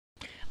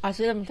I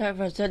said I'm time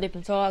for a third dip,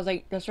 and so I was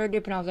like, the third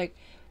dip, and I was like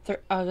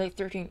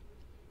 13,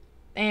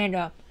 and me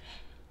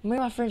and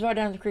my friends walked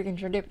down the creek and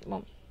started dipping.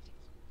 Well,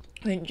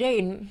 and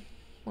Jaden,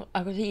 well,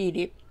 I could see he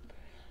dip.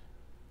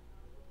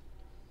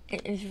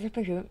 And it's just a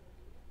picture of it.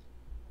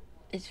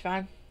 It's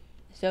fine,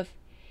 stuff.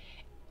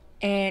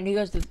 And he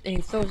goes to, and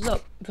he throws it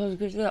up, throws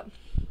it up.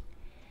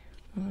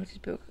 Oh, it's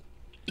just broke.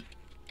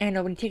 And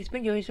when he takes a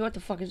picture, he said, "What the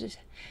fuck is this?"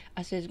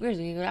 I said, "It's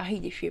grizzly." He goes, "I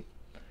hate this shit."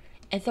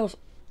 And throws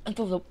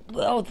up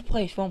all over the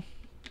place, well,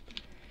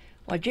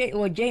 my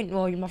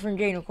friend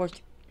Jane, of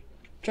course,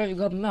 tries to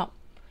help him out,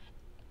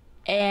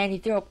 and he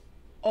threw up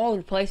all over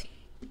the place.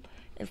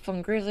 And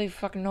fucking grizzly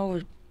fucking over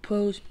his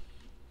pose.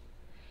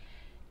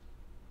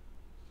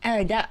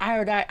 And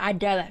I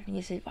died laughing.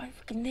 He said, "Why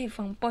fucking did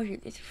fucking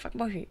bullshit? It's fucking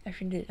bullshit." I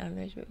shouldn't did it.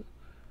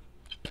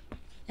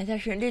 I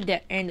shouldn't did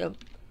that. And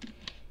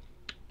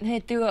he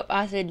threw up.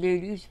 I said,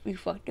 "Dude, you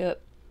fucked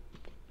up."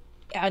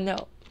 I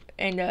know.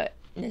 And that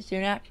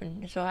didn't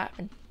happen. That's what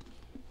happened.